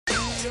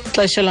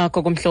Xesha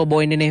lakho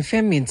kumhlobo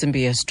FM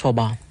intsimbi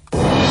yesithoba.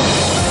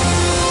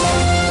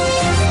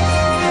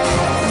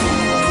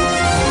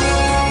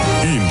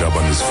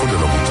 Iindaba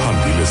nezifundela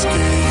kuthambile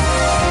skeyi.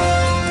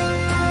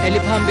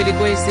 Eliphambili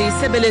kwezi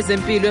isebe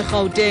lezempilo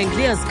eGauteng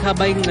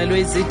liyazikhaba ingxelo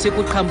ezithi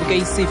kuqhambuke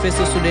isifo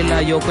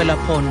esosulelayo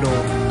kwelaphondo.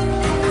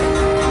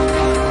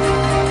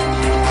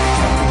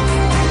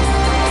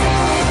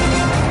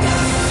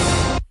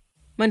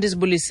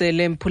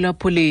 Mandizibulisele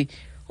mphulaphuli.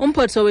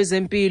 Umphathiswa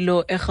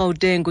wezempilo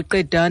eGauteng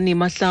uQedani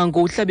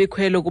Mahlangu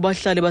uhlab'ikhwelo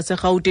kubahlali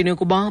baseRhawutini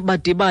kuba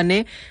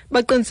badibane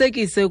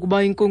baqinisekise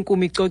ukuba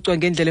inkunkuma icocwa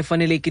ngendlela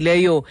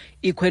efanelekileyo.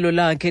 Ikhwelo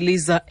lakhe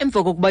liza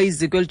emva kokuba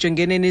iziko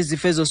elijongene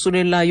nezifo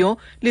ezosulelayo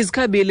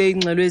lizikhabile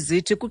ingxelo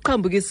ezithi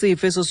kuqhambuka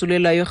isifo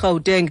esosulelayo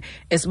eGauteng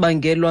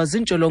esibangelwa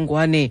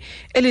ziintsholongwane.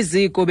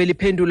 Eliziko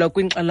beliphendula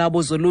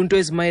kwiinkxalabo zoluntu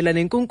ezimayela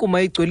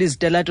nenkunkuma igcwele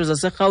izitalato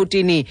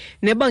zaseRhawutini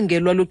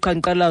nebangelwa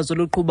luqhankqalazo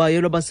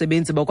oluqhubayo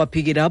lwabasebenzi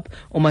bakwa-Pick It Up.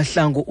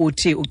 Mahlangu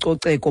uthi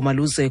ucoceko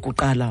maluze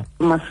kuqala.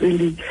 We must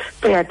really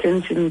pay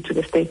attention to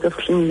the state of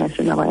cleanliness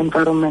in our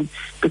environment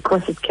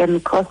because it can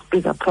cause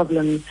bigger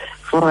problems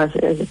for us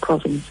as a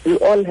province. We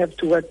all have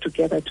to work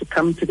together to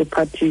come to the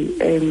party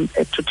and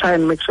to try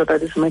and make sure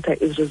that this matter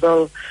is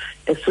resolved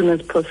as soon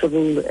as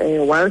possible.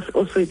 Whilst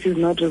also it is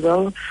not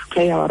resolved,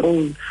 play our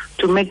role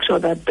to make sure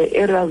that the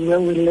areas where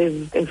we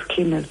live is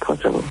clean as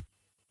possible.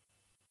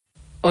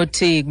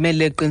 Othi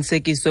kumele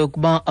qinisekise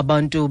ukuba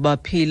abantu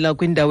baphila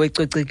kwindawo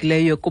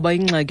ecocekileyo kuba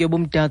ingxaki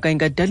yobumdaka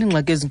ingadala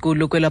ingxaki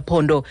ezinkulu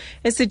kwelaphondo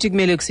esithi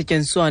kumele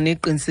kusetyenziswane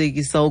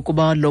iqinisekisa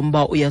ukuba lo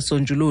mba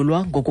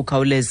uyasonjululwa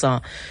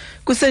ngokukhawuleza.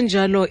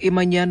 Kusenjalo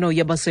imanyano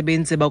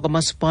yabasebenzi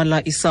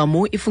bakwamasipala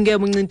isamu ifunge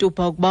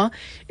uncintupha ukuba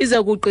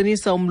iza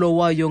kuqinisa umlo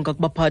wayo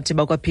ngakubaphathi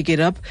bakwa-Pick It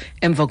Up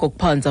emva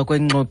kokuphanza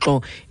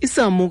kwengxoxo.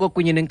 Isamu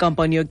kwakunye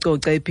nenkampani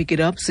yococa ePick It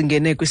Up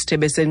singene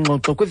kwisithebe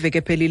sengxoxo kwiveki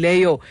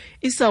ephelileyo.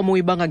 Isamu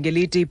ibanga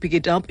ngelithi iPick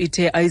It Up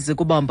ithe ayize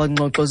kubamba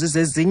ngxoxo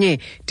zizezinye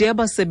de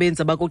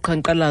abasebenzi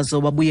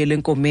abakuqhankqalazo babuyele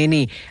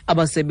enkomeni.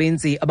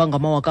 Abasebenzi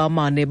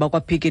abangama-4,000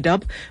 bakwa-Pick It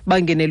Up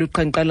bangenela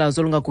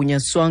uqhankqalazo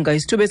olungagunyaziswanga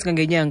isithuba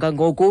esingangenyanga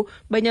ngoku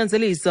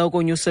banyanzelisa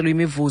ukonyuselwa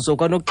imivuzo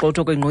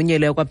kwanokugxothwa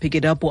kwengqonyela yakwa-Pick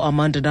It Up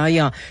uAmanda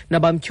Naya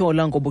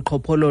nabamtyhola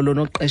ngobuqhophololo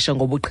noqesha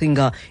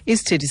ngobuqhinga.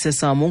 Isithethi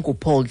sesamu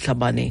nguPaul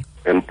Tlhabane.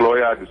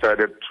 Employer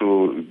decided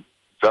to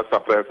just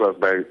surprise us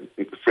by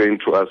saying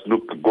to us,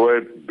 look,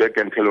 go back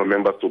and tell your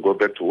members to go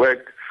back to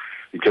work.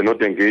 We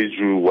cannot engage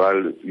you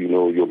while,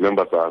 your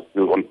members are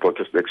still on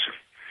protest action.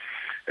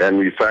 And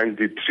we find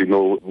it,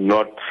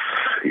 not,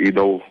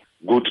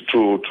 good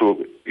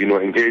to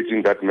engage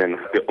in that manner.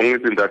 The only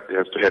thing that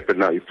has to happen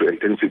now is to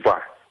intensify.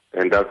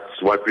 And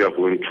that's what we are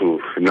going to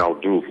now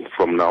do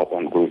from now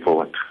on going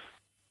forward.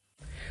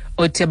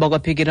 Othe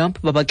bakwa-Pick It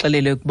Up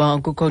babaxelele ukuba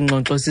kukho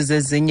ngxoxo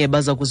zizezinye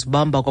baza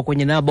kuzibamba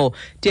kwakunye nabo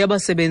de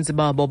abasebenzi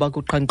babo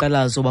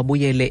bakuqhankqalazo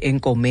babuyele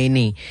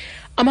enkomeni.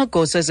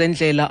 Amagosa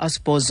ezendlela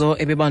asibhozo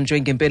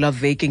ebebanjwe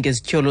ngempelaveki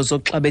ngezityholo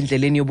zokuxaba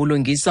endleleni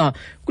yobulungisa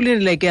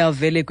kulindeleke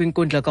avele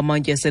kwinkundla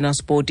kamantyi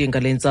yaseNaspoti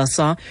ngale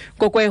ntsasa.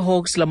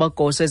 KokweHawks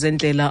lamagosa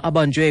ezendlela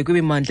abanjwe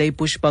kwimimandla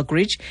iBushbuck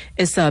Ridge,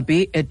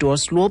 eSabi,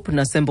 eDoornsloop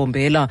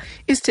naseMbombela.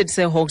 Isithethi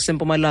seHawks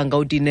eMpumalanga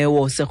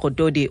uDinewo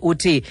Sekgotodi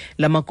uthi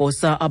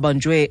lamagosa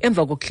abanjwe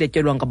emva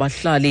kokuhletyelwa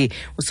ngabahlali.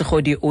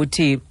 uSekgotodi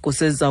uthi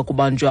kuseza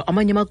kubanjwa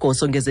amanye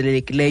amagosa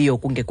ongezelelekileyo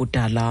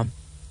kungekudala.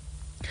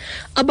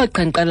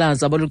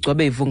 Abaqhankqalazi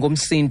abalugcwabevu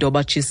ngomsindo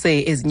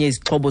batshise ezinye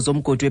izixhobo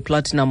zomgodi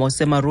weplatinum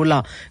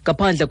waseMarula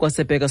ngaphandle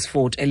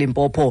kwaseBekersford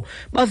eLimpopo.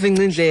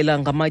 Bavinca indlela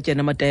ngamatye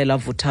namatayela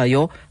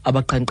avuthayo.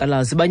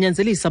 Abaqhankqalazi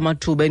banyanzelisa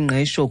amathuba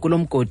engqesho kulo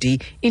mgodi.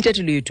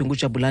 Intshetshelo yethu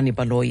nguJabulani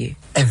Baloye.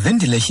 A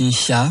ventilation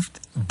shaft,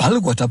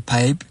 bulk water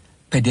pipe,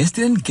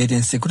 pedestrian gate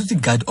and security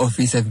guard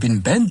office have been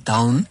burnt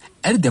down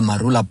at the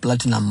Marula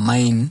Platinum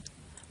mine.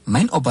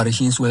 Mine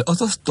operations were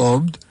also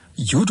stopped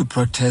due to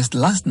protest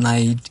last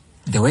night.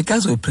 The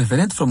workers were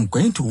prevented from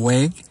going to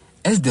work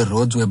as the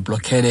roads were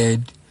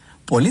blockaded.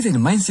 Police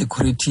and mine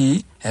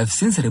security have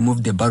since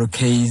removed the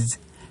barricades.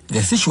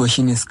 The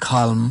situation is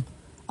calm.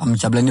 I'm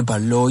Jablani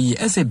Baloyi,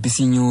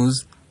 SABC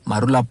News,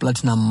 Marula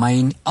Platinum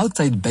Mine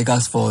outside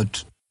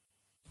Bekersford.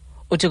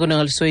 Uthe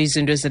konakaliswe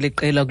izinto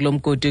eziliqela kulo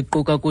mgodi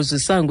kuquka kuzo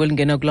isango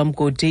elingena kulo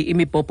mgodi,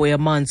 imibhobho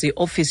yamanzi,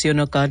 ofisi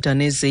yonogada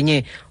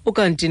nezinye.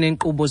 Ukanti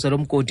nenkqubo zalo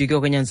mgodi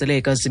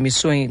kwanyanzeleka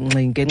zimiswe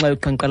ngenxa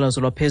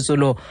yoqhankqalazo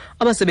lwaphezulu.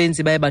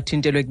 Abasebenzi baye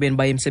bathintelwe ekubeni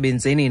baye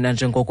emsebenzini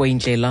nanjengoko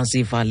indlela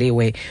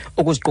zivaliwe.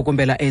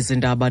 Ukuziqukumbela ezi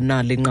ndaba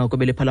nali nqaku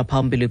beliphala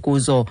phambili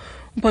kuzo.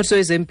 Umphathiswa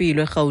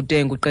wezempilo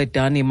eGauteng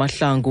uQedani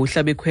Mahlangu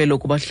uhlab'ikhwelo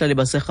kubahlali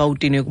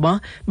baseRhawutini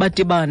ukuba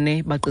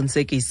badibane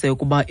baqinisekise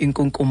ukuba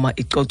inkunkuma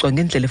icocwa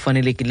ngendlela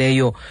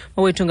efanelekileyo.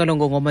 Mawethu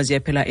ngalongo ngoma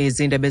ziyaphela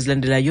ezi ndaba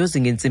ezilandelayo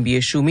zingentsimbi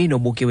 10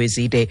 nobuki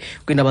wezide.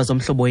 Kwindaba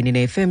zomhlobo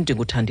FM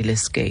ndinguthandile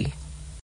Skey.